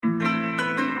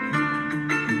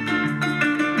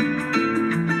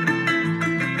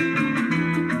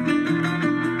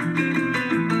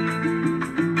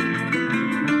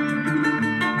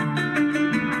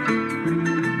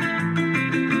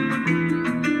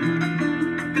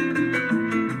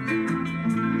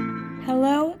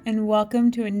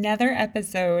welcome to another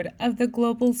episode of the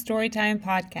Global Storytime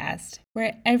Podcast,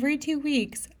 where every 2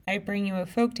 weeks I bring you a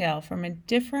folktale from a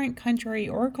different country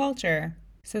or culture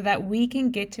so that we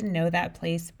can get to know that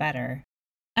place better.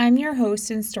 I'm your host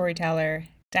and storyteller,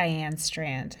 Diane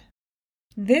Strand.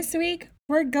 This week,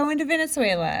 we're going to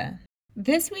Venezuela.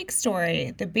 This week's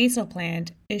story, The Basil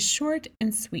Plant, is short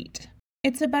and sweet.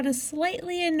 It's about a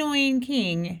slightly annoying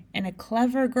king and a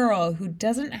clever girl who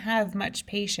doesn't have much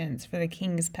patience for the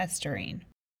king's pestering.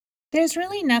 There's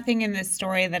really nothing in this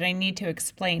story that I need to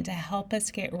explain to help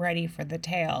us get ready for the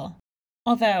tale.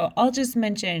 Although, I'll just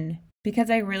mention,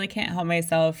 because I really can't help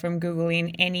myself from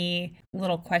Googling any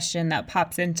little question that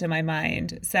pops into my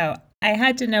mind, so I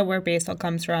had to know where basil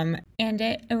comes from, and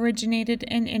it originated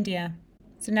in India.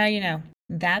 So now you know.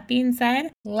 That being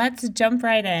said, let's jump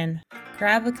right in.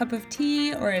 Grab a cup of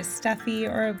tea or a stuffy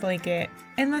or a blanket,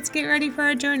 and let's get ready for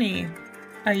our journey.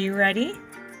 Are you ready?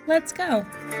 Let's go.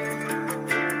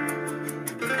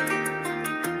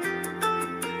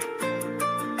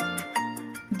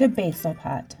 The Basil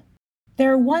Pot.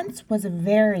 There once was a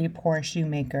very poor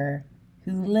shoemaker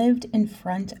who lived in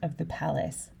front of the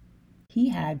palace. He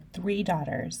had 3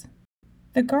 daughters.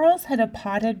 The girls had a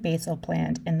potted basil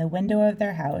plant in the window of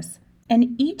their house,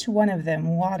 and each one of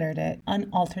them watered it on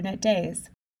alternate days.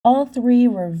 All 3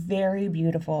 were very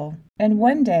beautiful, and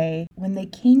one day, when the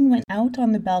king went out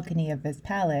on the balcony of his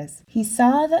palace, he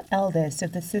saw the eldest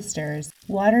of the sisters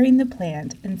watering the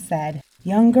plant and said,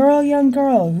 young girl,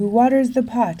 who waters the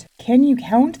pot, can you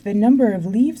count the number of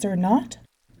leaves or not?"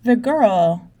 The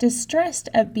girl, distressed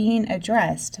at being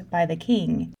addressed by the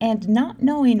king and not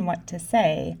knowing what to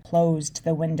say, closed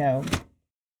the window.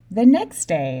 The next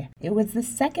day, it was the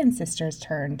second sister's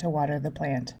turn to water the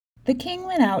plant. The king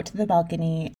went out to the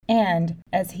balcony and,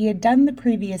 as he had done the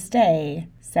previous day,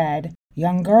 said,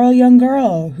 young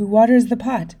girl, who waters the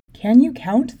pot, can you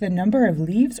count the number of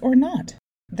leaves or not?"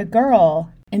 The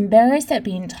girl, embarrassed at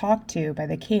being talked to by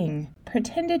the king,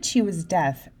 pretended she was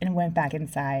deaf and went back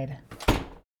inside.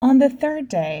 On the third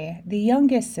day, the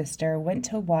youngest sister went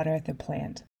to water the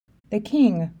plant. The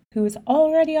king, who was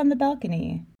already on the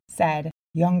balcony, said,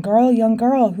 young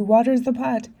girl, who waters the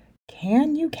pot,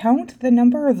 can you count the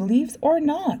number of leaves or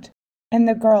not?" And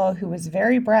the girl, who was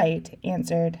very bright,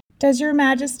 answered, "Does your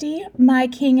majesty, my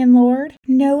king and lord,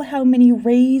 know how many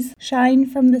rays shine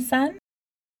from the sun?"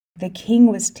 The king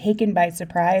was taken by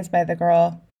surprise by the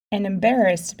girl, and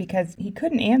embarrassed because he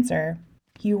couldn't answer.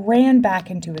 He ran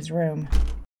back into his room.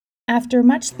 After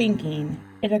much thinking,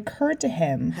 it occurred to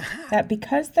him that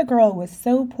because the girl was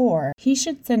so poor, he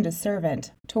should send a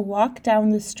servant to walk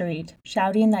down the street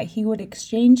shouting that he would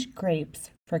exchange grapes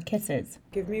for kisses.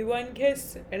 "Give me 1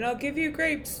 kiss, and I'll give you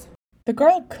grapes." The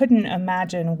girl couldn't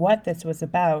imagine what this was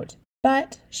about,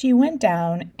 but she went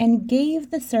down and gave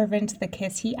the servant the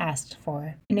kiss he asked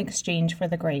for in exchange for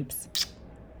the grapes.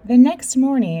 The next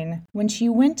morning, when she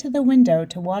went to the window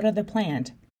to water the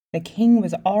plant, the king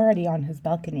was already on his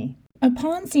balcony.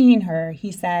 Upon seeing her,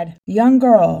 he said, young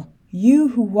girl, you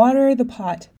who water the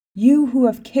pot, you who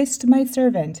have kissed my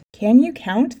servant, can you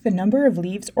count the number of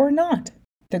leaves or not?"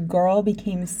 The girl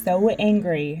became so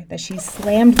angry that she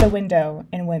slammed the window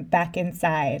and went back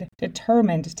inside,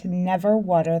 determined to never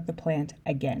water the plant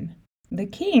again. The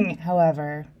king,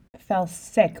 however, fell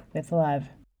sick with love.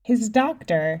 His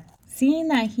doctor, seeing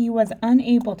that he was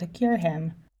unable to cure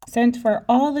him, sent for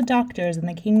all the doctors in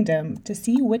the kingdom to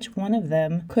see which one of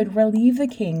them could relieve the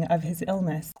king of his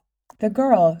illness. The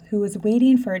girl, who was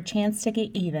waiting for a chance to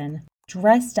get even,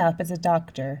 dressed up as a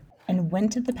doctor and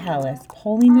went to the palace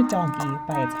pulling the donkey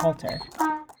by its halter.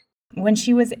 When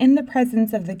she was in the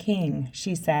presence of the king,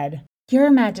 she said,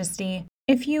 "Your Majesty,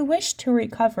 if you wish to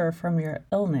recover from your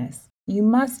illness, you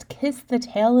must kiss the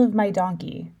tail of my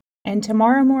donkey, and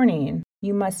tomorrow morning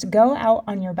you must go out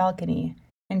on your balcony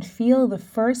and feel the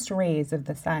first rays of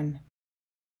the sun."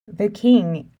 The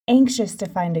king, anxious to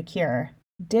find a cure,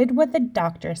 did what the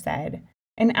doctor said,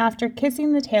 and after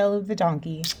kissing the tail of the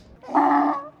donkey,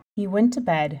 he went to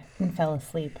bed and fell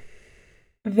asleep.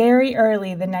 Very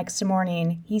early the next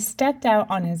morning, he stepped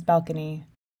out on his balcony.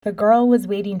 The girl was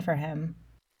waiting for him,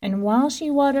 and while she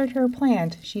watered her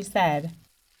plant, she said,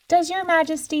 "Does your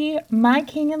Majesty, my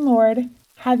king and lord,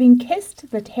 having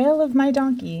kissed the tail of my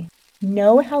donkey,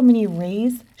 know how many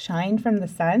rays shine from the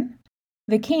sun?"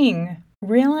 The king,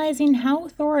 realizing how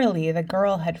thoroughly the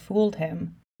girl had fooled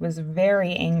him, was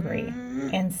very angry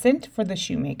and sent for the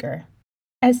shoemaker.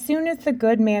 As soon as the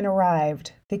good man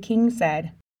arrived, the king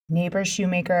said, "Neighbor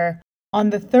shoemaker,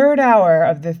 on the 3rd hour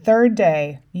of the 3rd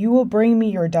day, you will bring me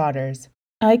your daughters.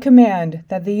 I command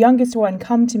that the youngest one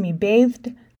come to me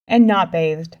bathed and not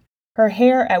bathed, her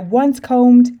hair at once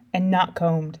combed and not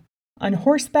combed. on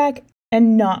horseback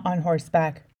and not on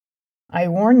horseback. I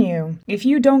warn you, if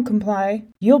you don't comply,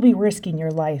 you'll be risking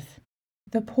your life."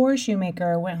 The poor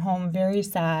shoemaker went home very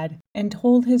sad and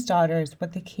told his daughters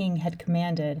what the king had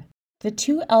commanded. The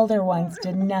 2 elder ones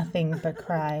did nothing but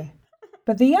cry.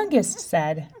 But the youngest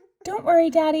said, "Don't worry,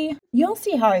 Daddy, you'll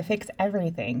see how I fix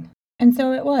everything." And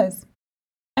so it was.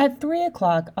 At 3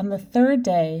 o'clock on the 3rd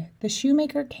day, the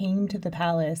shoemaker came to the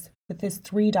palace with his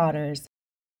 3 daughters.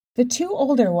 The 2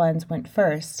 older ones went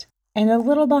first, and a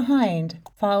little behind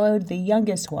followed the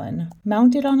youngest one,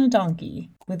 mounted on a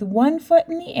donkey, with one foot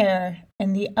in the air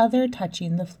and the other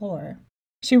touching the floor.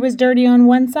 She was dirty on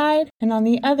one side, and on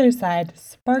the other side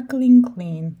sparkling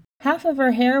clean. Half of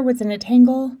her hair was in a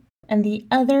tangle, and the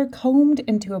other combed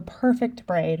into a perfect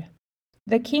braid.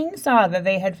 The king saw that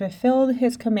they had fulfilled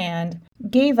his command,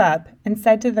 gave up, and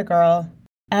said to the girl,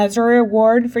 "As a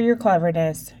reward for your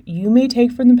cleverness, you may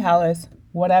take from the palace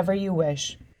whatever you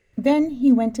wish." Then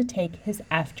he went to take his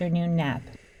afternoon nap.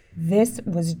 This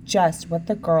was just what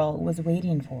the girl was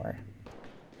waiting for.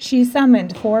 She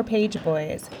summoned 4 page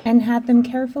boys and had them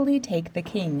carefully take the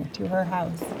king to her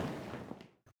house.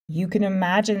 You can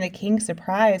imagine the king's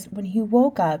surprise when he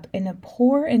woke up in a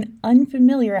poor and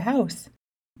unfamiliar house.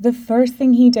 The first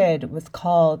thing he did was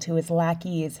call to his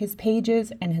lackeys, his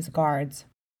pages, and his guards.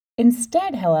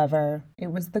 Instead, however,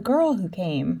 it was the girl who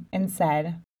came and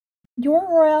said, "Your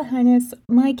Royal Highness,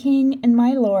 my king, and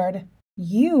my lord,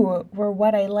 you were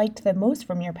what I liked the most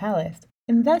from your palace,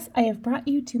 and thus I have brought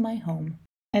you to my home."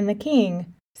 And the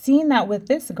king, seeing that with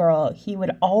this girl he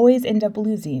would always end up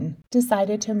losing,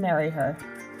 decided to marry her.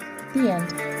 The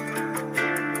end.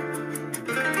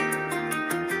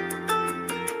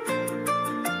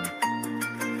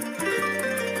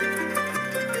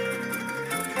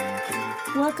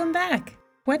 Welcome back.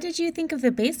 What did you think of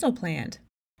the basil plant?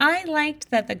 I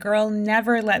liked that the girl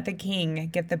never let the king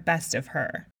get the best of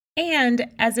her. And,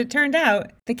 as it turned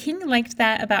out, the king liked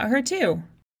that about her too.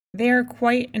 They are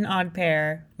quite an odd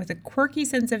pair, with a quirky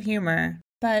sense of humor,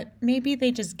 but maybe they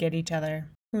just get each other.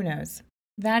 Who knows?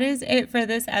 That is it for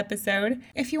this episode.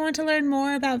 If you want to learn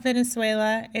more about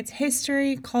Venezuela, its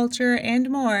history, culture, and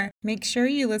more, make sure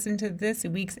you listen to this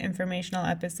week's informational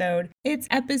episode. It's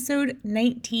episode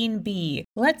 19B.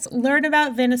 Let's learn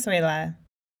about Venezuela.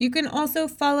 You can also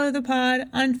follow the pod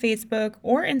on Facebook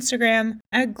or Instagram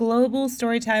at Global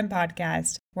Storytime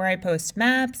Podcast, where I post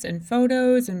maps and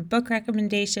photos and book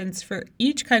recommendations for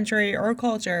each country or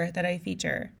culture that I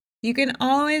feature. You can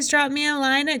always drop me a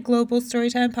line at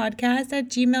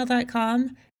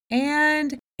globalstorytimepodcast@gmail.com.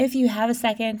 And if you have a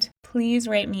second, please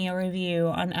write me a review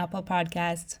on Apple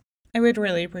Podcasts. I would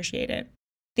really appreciate it.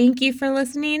 Thank you for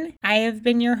listening. I have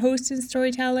been your host and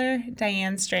storyteller,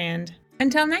 Diane Strand.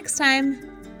 Until next time,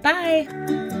 bye.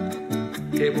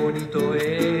 Qué bonito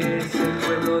es el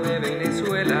pueblo de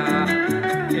Venezuela,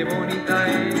 qué bonita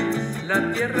es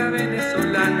la tierra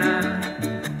venezolana,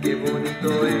 qué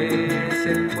bonito es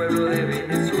el pueblo de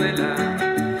Venezuela,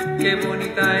 qué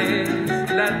bonita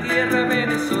es la tierra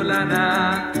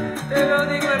venezolana.